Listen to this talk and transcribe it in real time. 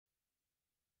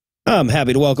I'm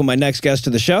happy to welcome my next guest to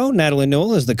the show. Natalie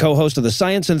Newell is the co-host of the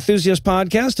Science Enthusiast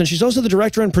podcast, and she's also the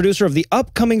director and producer of the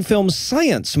upcoming film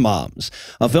Science Moms,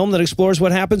 a film that explores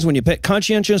what happens when you pit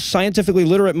conscientious, scientifically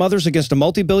literate mothers against a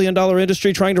multi-billion-dollar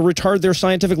industry trying to retard their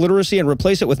scientific literacy and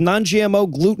replace it with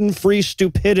non-GMO, gluten-free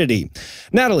stupidity.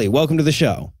 Natalie, welcome to the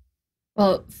show.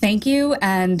 Well, thank you.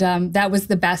 And that was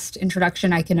the best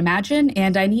introduction I can imagine.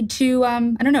 And I need to, I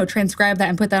don't know, transcribe that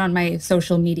and put that on my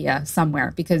social media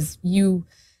somewhere, because you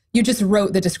just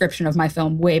wrote the description of my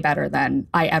film way better than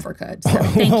I ever could. So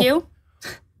thank you.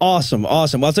 Awesome.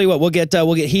 Awesome. Well, I'll tell you what, we'll get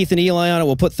Heath and Eli on it.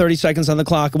 We'll put 30 seconds on the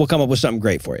clock and we'll come up with something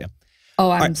great for you. Oh,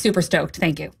 I'm super stoked.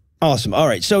 Thank you. Awesome. All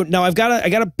right. So now I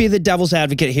gotta be the devil's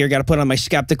advocate here. Got to put on my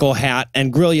skeptical hat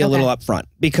and grill you a little up front,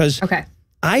 because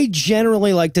I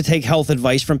generally like to take health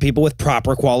advice from people with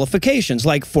proper qualifications.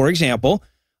 Like, for example,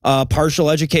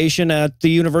 partial education at the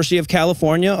University of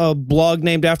California, a blog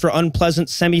named after unpleasant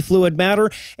semi-fluid matter,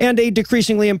 and a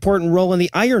decreasingly important role in the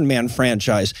Iron Man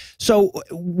franchise. So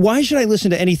why should I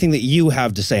listen to anything that you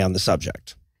have to say on the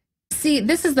subject? See,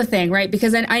 this is the thing, right?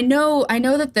 Because I know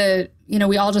that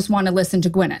we all just want to listen to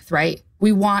Gwyneth, right?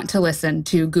 We want to listen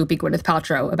to goopy Gwyneth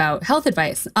Paltrow about health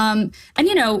advice. And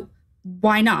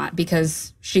why not?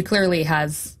 Because she clearly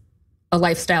has a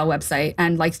lifestyle website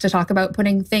and likes to talk about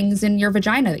putting things in your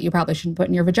vagina that you probably shouldn't put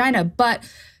in your vagina. But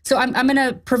so I'm going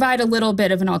to provide a little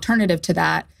bit of an alternative to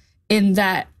that, in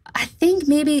that I think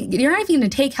maybe you're not even going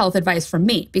to take health advice from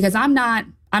me, because I'm not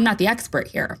the expert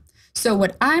here. So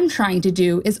what I'm trying to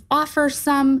do is offer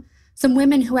some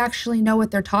women who actually know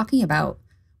what they're talking about,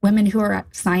 women who are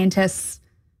scientists,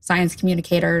 science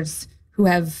communicators, who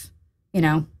have,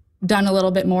 done a little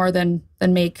bit more than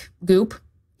make goop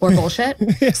or bullshit.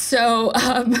 So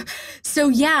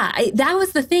yeah, that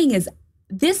was the thing, is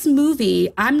this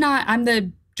movie, I'm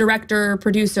the director,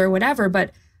 producer, whatever,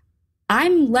 but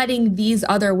I'm letting these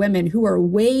other women who are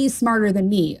way smarter than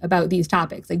me about these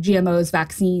topics, like GMOs,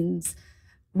 vaccines,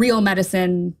 real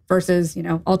medicine versus,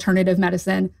 alternative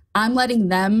medicine. I'm letting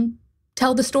them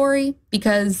tell the story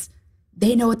because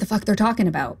they know what the fuck they're talking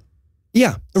about.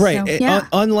 Yeah, right. So, yeah.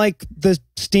 Unlike the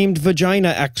steamed vagina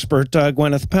expert,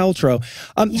 Gwyneth Paltrow.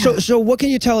 So what can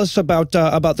you tell us about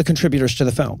the contributors to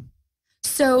the film?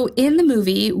 So in the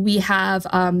movie, we have,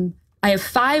 I have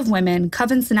 5 women: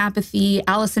 Coven Sinapathy,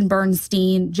 Allison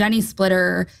Bernstein, Jenny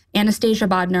Splitter, Anastasia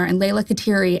Bodnar, and Layla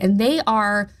Katiri. And they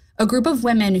are a group of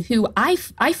women who I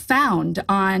found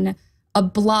on a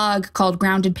blog called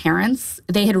Grounded Parents.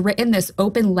 They had written this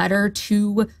open letter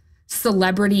to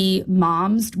celebrity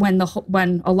moms when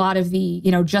a lot of the,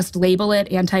 just label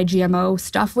it anti-GMO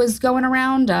stuff was going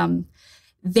around.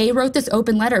 They wrote this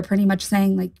open letter pretty much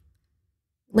saying, like,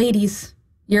 ladies,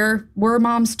 we're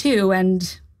moms too,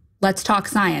 and let's talk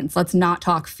science. Let's not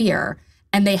talk fear.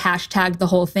 And they hashtagged the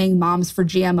whole thing, Moms for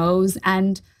GMOs.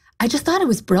 And I just thought it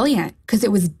was brilliant because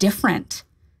it was different,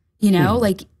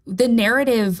 like the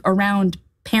narrative around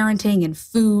parenting and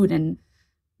food and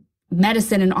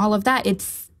medicine and all of that.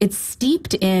 It's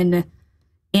steeped in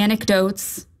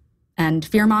anecdotes and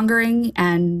fear-mongering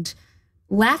and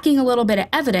lacking a little bit of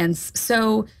evidence.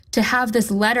 So to have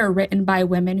this letter written by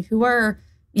women who are,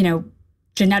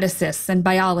 geneticists and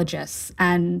biologists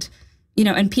and,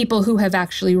 and people who have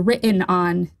actually written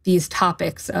on these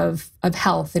topics of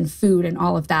health and food and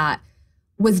all of that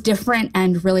was different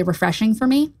and really refreshing for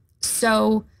me.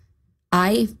 So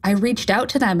I reached out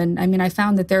to them, and I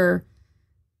found that they're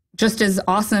just as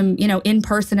awesome, in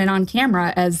person and on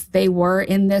camera as they were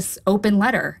in this open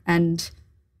letter. And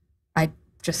I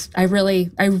really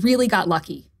got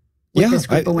lucky with this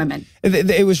group of women.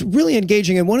 It was really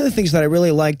engaging. And one of the things that I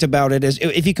really liked about it is,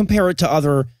 if you compare it to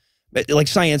other like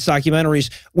science documentaries,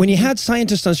 when you had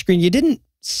scientists on screen, you didn't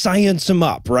science them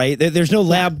up, right? There's no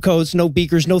lab coats, no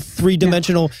beakers, no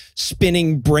three-dimensional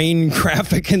spinning brain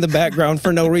graphic in the background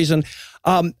for no reason.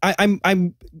 I'm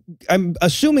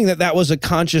assuming that was a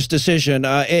conscious decision.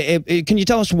 Can you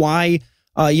tell us why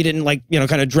you didn't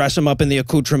kind of dress them up in the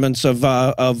accoutrements of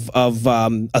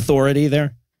authority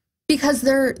there? Because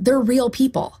they're real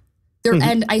people.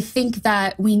 And I think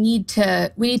that we need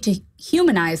to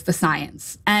humanize the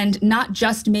science and not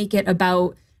just make it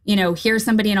about, here's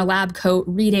somebody in a lab coat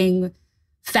reading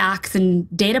facts and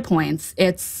data points.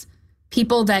 It's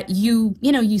people that you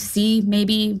see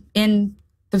maybe in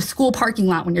the school parking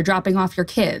lot when you're dropping off your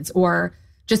kids, or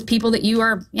just people that you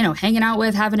are, hanging out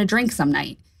with, having a drink some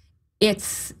night.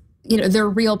 It's, they're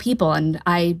real people. And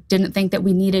I didn't think that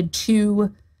we needed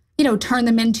to, turn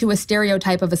them into a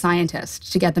stereotype of a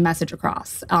scientist to get the message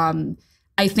across.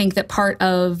 I think that part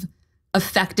of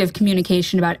effective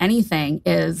communication about anything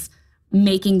is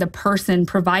making the person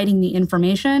providing the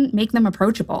information, make them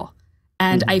approachable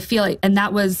And I feel like, and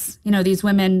that was, these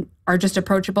women are just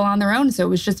approachable on their own. So it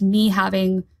was just me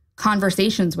having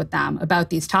conversations with them about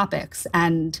these topics.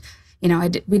 And, we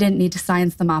didn't need to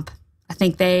science them up. I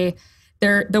think the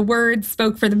words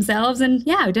spoke for themselves, and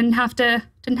I didn't have to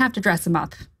dress them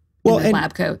up. Well, in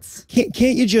lab coats. Can't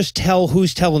you just tell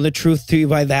who's telling the truth to you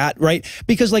by that, right?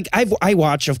 Because I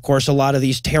watch, of course, a lot of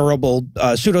these terrible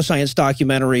pseudoscience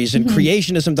documentaries and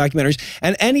creationism documentaries,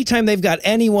 and anytime they've got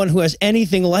anyone who has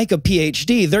anything like a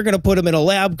PhD, they're going to put them in a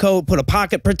lab coat, put a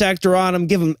pocket protector on them,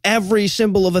 give them every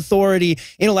symbol of authority,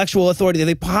 intellectual authority that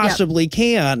they possibly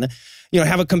can.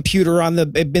 Have a computer in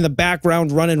the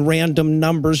background running random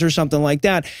numbers or something like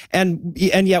that. And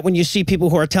yet when you see people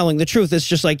who are telling the truth, it's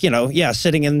just like,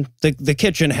 sitting in the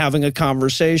kitchen having a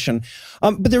conversation.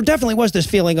 But there definitely was this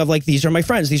feeling of like, these are my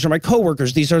friends, these are my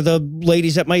coworkers, these are the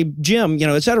ladies at my gym,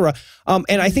 et cetera.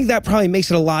 And I think that probably makes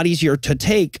it a lot easier to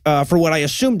take for what I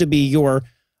assume to be your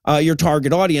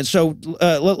target audience. So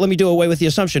let me do away with the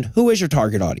assumption. Who is your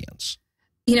target audience?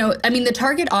 The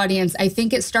target audience, I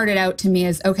think it started out to me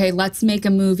as, okay, let's make a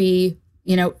movie,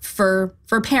 for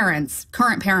parents,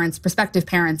 current parents, prospective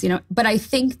parents, but I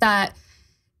think that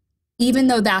even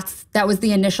though that was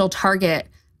the initial target,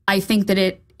 I think that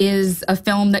it is a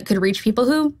film that could reach people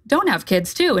who don't have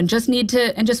kids too, and just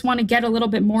want to get a little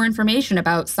bit more information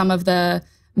about some of the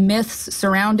myths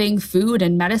surrounding food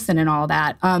and medicine and all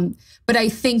that. But I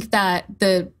think that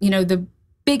the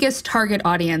biggest target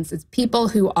audience is people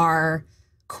who are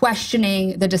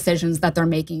questioning the decisions that they're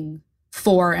making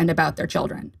for and about their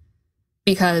children.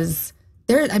 Because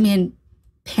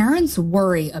parents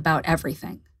worry about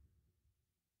everything.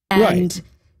 And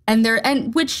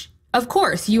which, of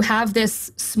course, you have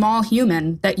this small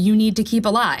human that you need to keep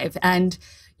alive. And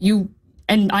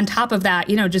on top of that,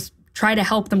 just try to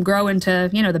help them grow into,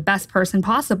 the best person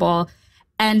possible.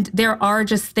 And there are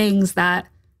just things that,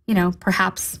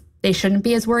 perhaps they shouldn't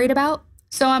be as worried about.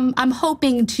 So I'm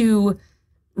hoping to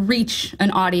reach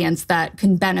an audience that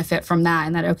can benefit from that,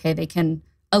 and that, okay, they can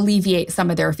alleviate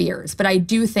some of their fears. But I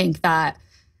do think that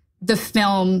the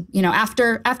film,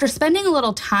 after spending a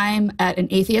little time at an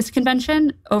atheist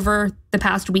convention over the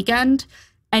past weekend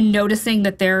and noticing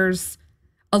that there's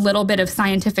a little bit of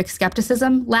scientific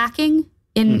skepticism lacking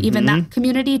in even that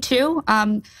community too,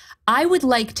 I would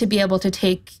like to be able to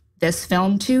take this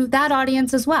film to that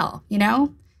audience as well,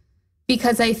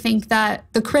 because I think that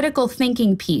the critical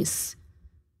thinking piece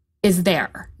is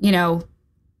there,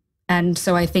 and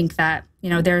so I think that,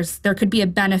 there could be a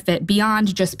benefit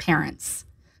beyond just parents,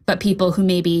 but people who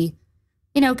maybe,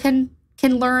 can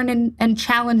learn and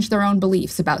challenge their own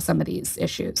beliefs about some of these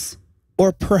issues.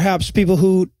 Or perhaps people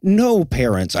who know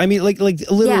parents. I mean, like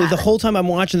literally the whole time I'm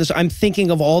watching this, I'm thinking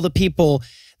of all the people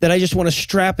that I just want to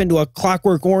strap into a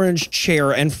Clockwork Orange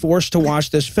chair and force to watch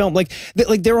this film. Like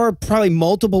there are probably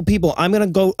multiple people I'm going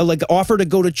to go, offer to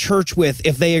go to church with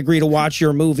if they agree to watch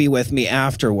your movie with me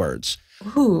afterwards.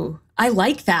 Ooh, I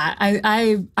like that.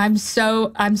 I'm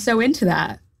so into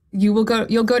that. You'll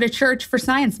go to church for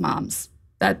science moms.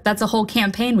 That's a whole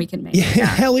campaign we can make. Yeah,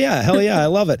 hell yeah. I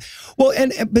love it. Well,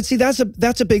 but see, that's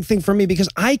a big thing for me, because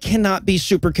I cannot be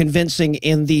super convincing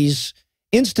in these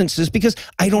instances because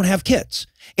I don't have kids.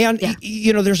 And,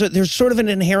 there's sort of an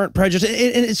inherent prejudice,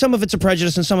 and some of it's a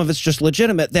prejudice and some of it's just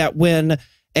legitimate, that when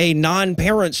a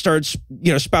non-parent starts,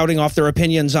 spouting off their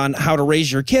opinions on how to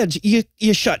raise your kids,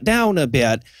 you shut down a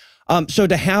bit. So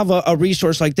to have a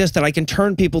resource like this that I can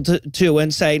turn people to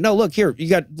and say, no, look here, you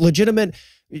got legitimate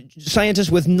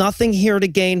scientists with nothing here to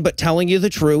gain but telling you the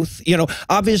truth.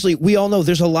 Obviously, we all know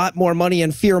there's a lot more money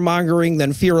in fear-mongering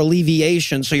than fear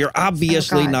alleviation, so you're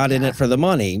obviously not in it for the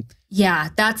money. Yeah,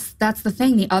 that's the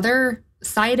thing. The other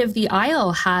side of the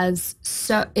aisle has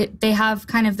they have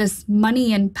kind of this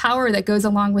money and power that goes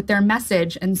along with their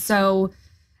message. And so,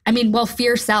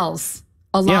 fear sells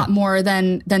a lot more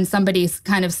than somebody's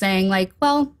kind of saying like,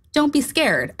 well, don't be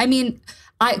scared.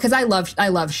 Because I love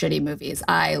shitty movies.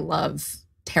 I love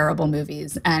terrible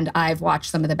movies. And I've watched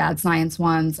some of the bad science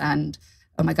ones. And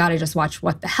oh my God, I just watched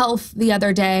What the Health the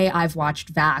other day. I've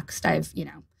watched Vaxxed. I've,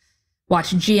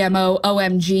 watched GMO,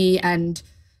 OMG, and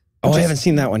I haven't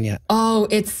seen that one yet. Oh,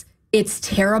 it's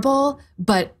terrible,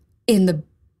 but in the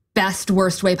best,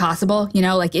 worst way possible.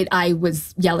 I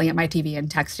was yelling at my TV and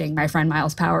texting my friend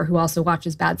Miles Power, who also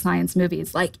watches bad science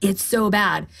movies. Like, it's so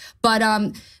bad. But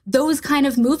those kind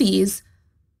of movies,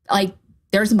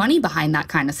 there's money behind that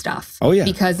kind of stuff. Oh, yeah.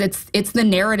 Because it's the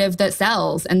narrative that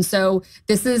sells. And so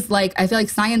this is I feel like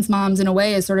Science Moms in a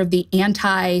way is sort of the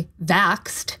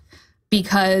anti-vaxxed,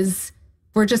 because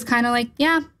we're just kind of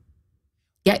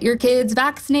get your kids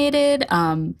vaccinated,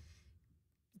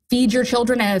 feed your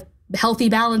children a healthy,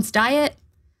 balanced diet,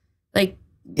 Like,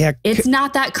 yeah, it's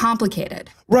not that complicated.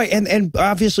 Right. And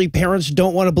obviously parents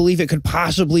don't want to believe it could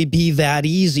possibly be that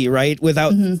easy, right?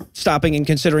 Without stopping and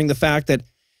considering the fact that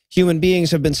human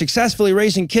beings have been successfully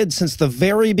raising kids since the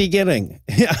very beginning.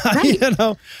 Right. You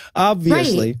know,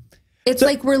 obviously. Right. It's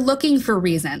like we're looking for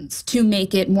reasons to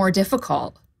make it more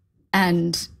difficult.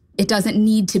 And it doesn't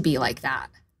need to be like that.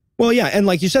 Well, yeah. And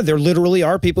like you said, there literally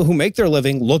are people who make their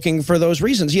living looking for those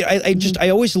reasons. Yeah, I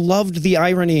always loved the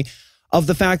irony of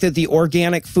the fact that the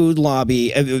organic food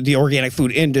lobby, the organic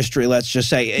food industry, let's just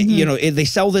say, you know, they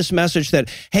sell this message that,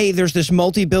 hey, there's this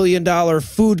multi-billion-dollar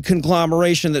food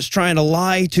conglomeration that's trying to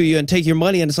lie to you and take your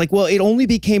money. And it's like, well, it only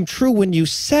became true when you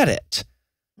said it,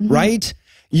 right?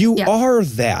 You are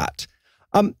that.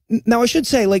 Now, I should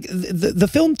say, like, the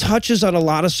film touches on a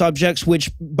lot of subjects,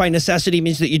 which by necessity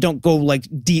means that you don't go, like,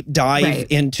 deep dive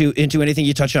into anything.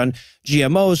 You touch on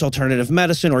GMOs, alternative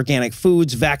medicine, organic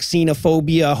foods,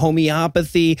 vaccinophobia,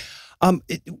 homeopathy.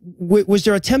 Was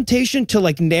there a temptation to,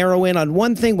 like, narrow in on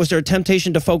one thing? Was there a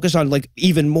temptation to focus on, like,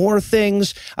 even more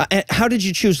things? And how did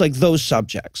you choose, like, those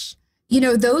subjects? You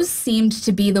know, those seemed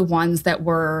to be the ones that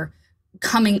were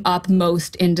coming up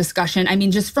most in discussion. I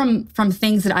mean, just from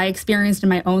things that I experienced in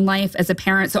my own life as a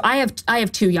parent. So I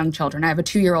have two young children. I have a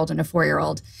 2-year-old and a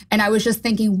 4-year-old. And I was just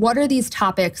thinking, what are these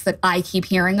topics that I keep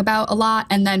hearing about a lot?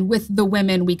 And then with the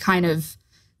women, we kind of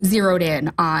zeroed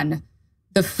in on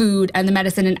the food and the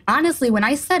medicine. And honestly, when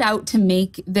I set out to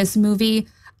make this movie,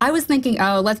 I was thinking,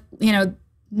 oh, let's, you know,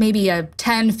 maybe a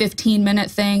 10, 15-minute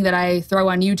thing that I throw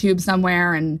on YouTube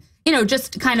somewhere and, you know,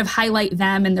 just kind of highlight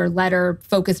them and their letter,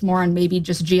 focus more on maybe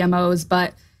just GMOs.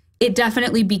 But it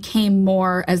definitely became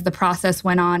more as the process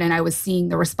went on and I was seeing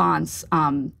the response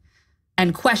and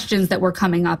questions that were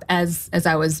coming up as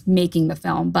I was making the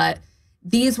film. But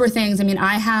these were things, I mean,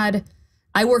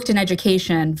 I worked in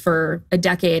education for a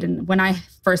decade. And when I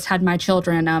first had my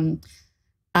children,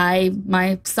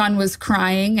 my son was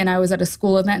crying and I was at a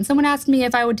school event and someone asked me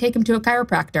if I would take him to a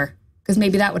chiropractor because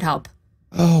maybe that would help.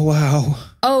 Oh, wow.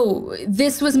 Oh,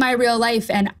 this was my real life.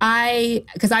 And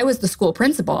because I was the school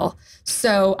principal,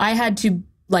 so I had to,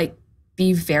 like,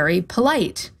 be very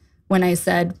polite when I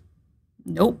said,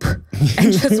 nope,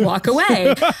 and just walk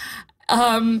away.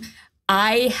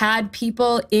 I had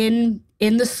people in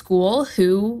the school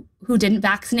who didn't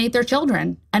vaccinate their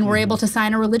children and were able to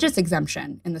sign a religious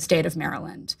exemption in the state of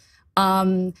Maryland.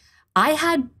 I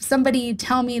had somebody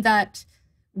tell me that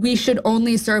we should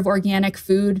only serve organic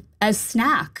food as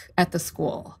snack at the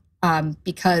school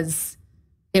because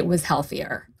it was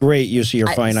healthier. Great use of your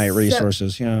finite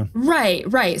resources, yeah.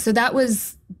 Right. So that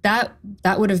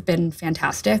would have been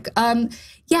fantastic.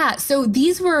 Yeah, so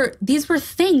these were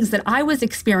things that I was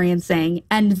experiencing,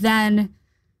 and then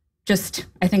just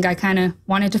I think I kind of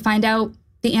wanted to find out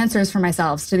the answers for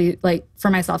myself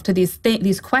to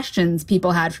these questions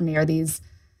people had for me, or these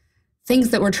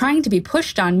things that were trying to be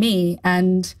pushed on me.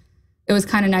 And it was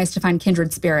kind of nice to find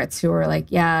kindred spirits who were like,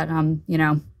 yeah, you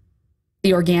know,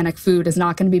 the organic food is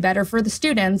not going to be better for the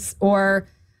students, or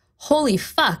holy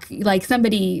fuck, like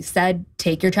somebody said,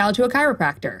 take your child to a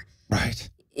chiropractor. Right.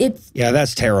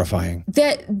 That's terrifying.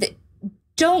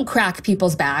 Don't crack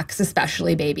people's backs,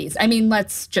 especially babies. I mean,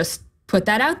 let's just put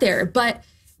that out there. But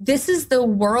this is the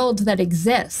world that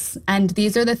exists. And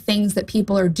these are the things that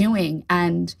people are doing.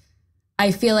 And I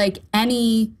feel like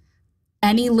any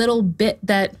little bit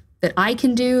that I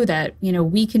can do, that, you know,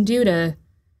 we can do to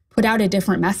put out a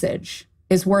different message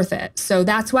is worth it. So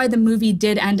that's why the movie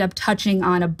did end up touching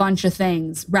on a bunch of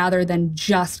things rather than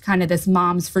just kind of this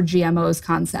moms for GMOs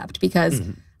concept, because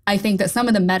I think that some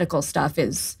of the medical stuff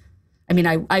is, I mean,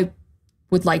 I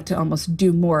would like to almost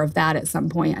do more of that at some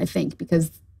point, I think,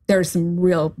 because there's some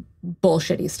real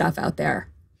bullshitty stuff out there.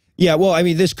 Yeah, well, I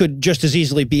mean, this could just as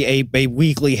easily be a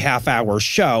weekly half-hour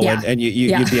show, and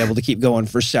you'd be able to keep going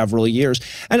for several years.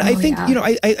 And I think, you know,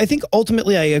 I think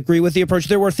ultimately I agree with the approach.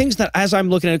 There were things that as I'm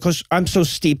looking at it, because I'm so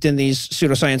steeped in these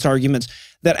pseudoscience arguments,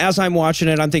 that as I'm watching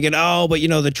it, I'm thinking, oh, but, you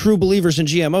know, the true believers in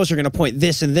GMOs are going to point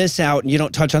this and this out, and you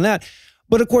don't touch on that.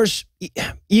 But of course,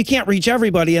 you can't reach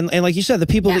everybody, and like you said, the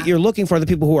people that you're looking for, the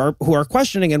people who are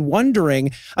questioning and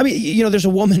wondering. I mean, you know, there's a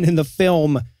woman in the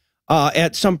film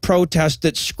at some protest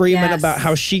that's screaming about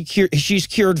how she's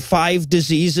cured 5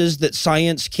 diseases that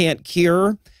science can't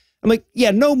cure. I'm like,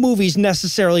 yeah, no movie's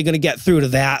necessarily going to get through to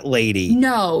that lady.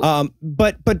 No.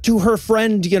 But to her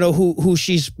friend, you know, who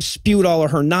she's spewed all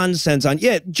of her nonsense on,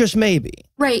 yeah, just maybe.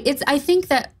 Right. I think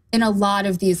that in a lot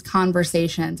of these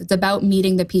conversations, it's about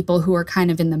meeting the people who are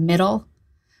kind of in the middle,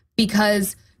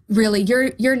 because really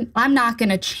I'm not going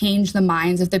to change the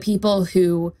minds of the people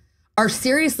who are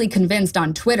seriously convinced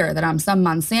on Twitter that I'm some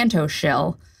Monsanto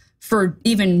shill, for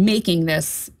even making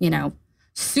this,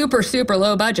 super, super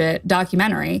low budget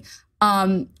documentary.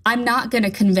 I'm not going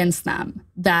to convince them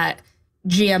that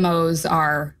GMOs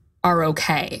are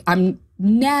okay. I'm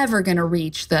never going to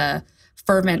reach the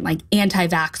fervent,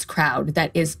 anti-vax crowd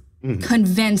that is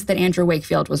convinced that Andrew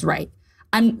Wakefield was right.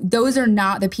 Those are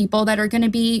not the people that are going to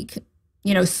be,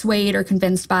 swayed or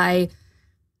convinced by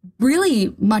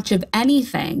really much of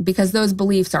anything, because those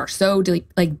beliefs are so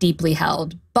deeply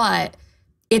held. But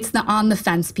it's the on the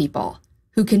fence people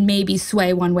who can maybe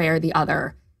sway one way or the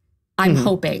other. I'm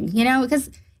hoping, because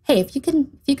hey, if you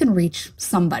can reach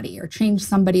somebody or change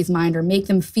somebody's mind or make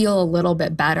them feel a little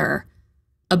bit better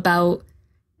about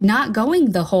not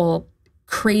going the whole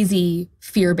crazy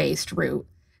fear-based route,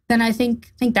 then I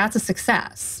think that's a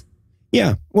success.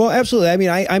 Yeah, well, absolutely. I mean,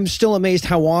 I'm still amazed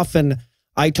how often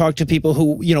I talk to people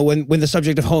who, when the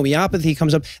subject of homeopathy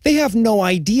comes up, they have no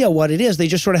idea what it is. They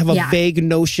just sort of have a vague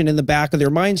notion in the back of their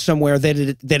mind somewhere that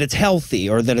it's healthy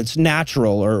or that it's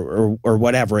natural or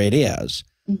whatever it is.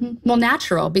 Well,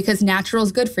 natural, because natural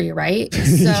is good for you, right?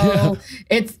 So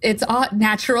it's all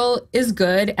natural is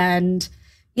good, and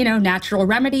natural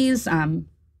remedies,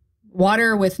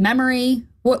 water with memory,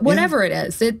 whatever it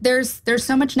is. There's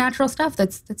so much natural stuff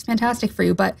that's fantastic for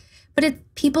you, but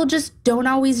people just don't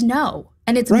always know.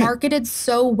 And it's marketed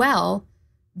so well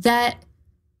that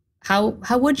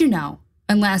how would you know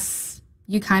unless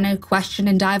you kind of question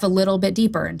and dive a little bit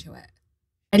deeper into it?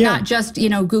 And not just,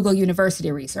 Google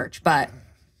University research, but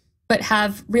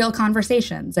have real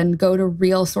conversations and go to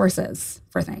real sources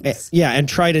for things. Yeah, and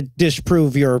try to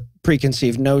disprove your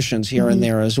preconceived notions here and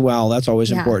there as well. That's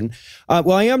always important.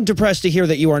 Well, I am depressed to hear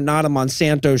that you are not a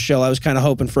Monsanto shill. I was kind of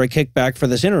hoping for a kickback for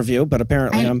this interview, but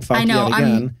apparently I'm fucked yet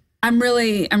again. I'm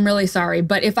really sorry,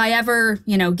 but if I ever,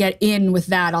 get in with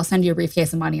that, I'll send you a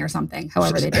briefcase of money or something,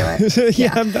 however they do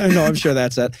it. I'm sure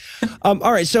that's it. All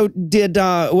right, so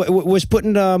was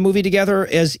putting a movie together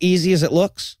as easy as it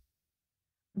looks?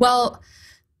 Well,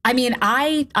 I mean,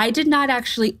 I did not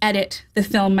actually edit the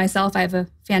film myself. I have a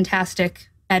fantastic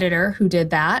editor who did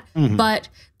that. But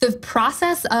the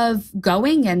process of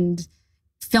going and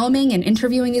filming and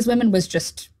interviewing these women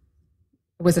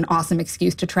was an awesome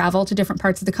excuse to travel to different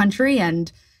parts of the country,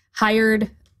 and hired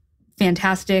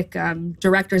fantastic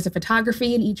directors of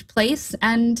photography in each place.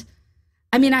 And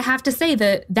I mean, I have to say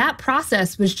that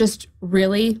process was just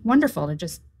really wonderful to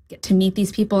just get to meet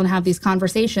these people and have these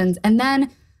conversations. And then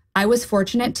I was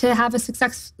fortunate to have a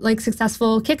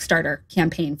successful Kickstarter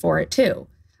campaign for it too.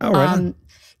 Oh, right.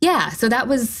 Yeah, so that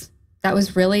was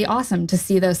really awesome to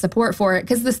see the support for it,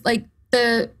 because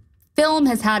the film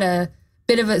has had a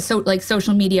bit of a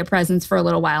social media presence for a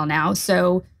little while now.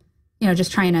 So,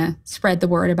 just trying to spread the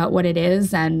word about what it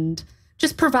is and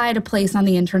just provide a place on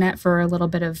the internet for a little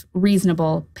bit of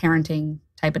reasonable parenting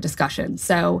type of discussion.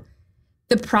 So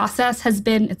the process has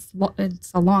been,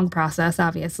 it's a long process,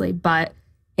 obviously, but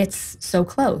it's so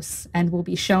close and will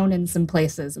be shown in some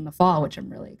places in the fall, which I'm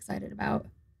really excited about.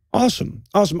 Awesome.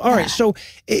 All right. So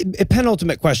a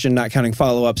penultimate question, not counting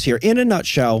follow-ups here. In a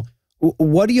nutshell,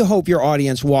 what do you hope your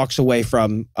audience walks away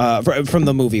from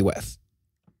the movie with?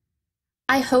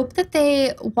 I hope that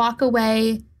they walk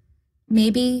away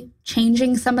maybe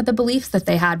changing some of the beliefs that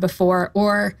they had before,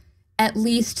 or at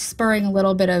least spurring a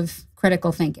little bit of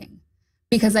critical thinking.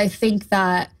 Because I think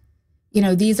that,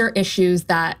 these are issues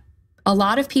that a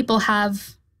lot of people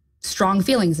have strong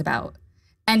feelings about.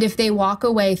 And if they walk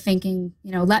away thinking,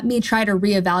 let me try to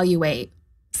reevaluate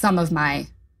some of my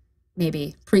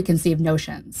maybe preconceived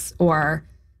notions or,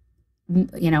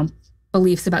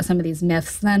 beliefs about some of these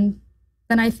myths, then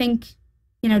I think,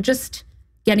 just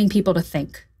getting people to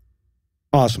think.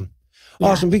 Awesome.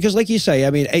 Because like you say, I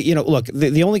mean, look,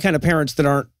 the only kind of parents that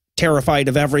aren't terrified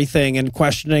of everything and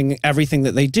questioning everything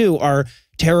that they do are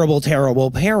terrible,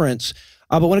 terrible parents.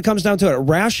 But when it comes down to it,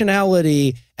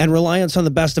 rationality and reliance on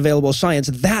the best available science,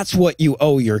 that's what you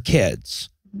owe your kids.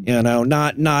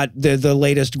 Not the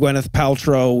latest Gwyneth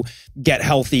Paltrow get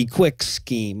healthy quick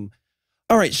scheme.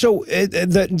 All right, so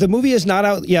the movie is not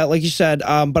out yet, like you said,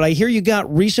 but I hear you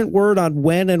got recent word on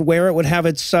when and where it would have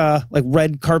its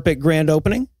red carpet grand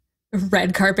opening.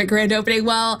 Red carpet grand opening.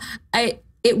 Well,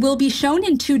 it will be shown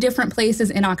in 2 different places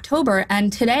in October.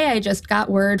 And today I just got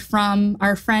word from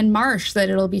our friend Marsh that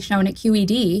it'll be shown at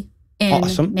QED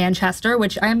in Manchester,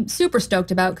 which I'm super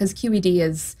stoked about, because QED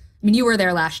is, you were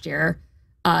there last year.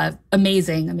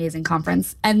 Amazing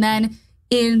conference. And then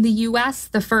in the US,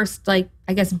 the first,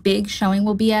 big showing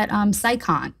will be at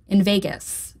SciCon in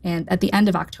Vegas and at the end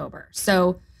of October.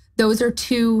 So those are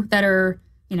 2 that are,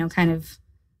 kind of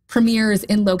premieres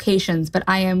in locations, but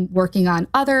I am working on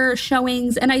other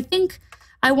showings. And I think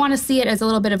I want to see it as a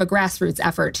little bit of a grassroots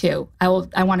effort too. I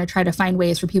want to try to find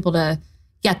ways for people to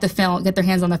get their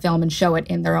hands on the film and show it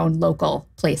in their own local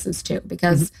places too,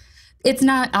 because it's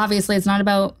not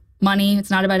about money. It's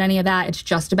not about any of that. It's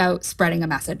just about spreading a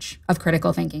message of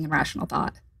critical thinking and rational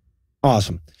thought.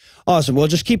 Awesome. Awesome. Well,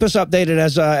 just keep us updated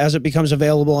as it becomes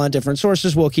available on different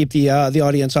sources. We'll keep the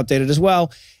audience updated as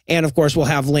well. And of course, we'll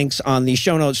have links on the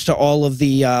show notes to all of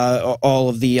the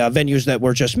venues that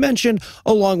were just mentioned,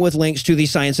 along with links to the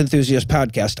Science Enthusiast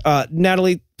podcast.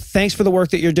 Natalie, thanks for the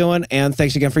work that you're doing, and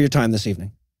thanks again for your time this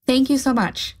evening. Thank you so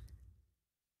much.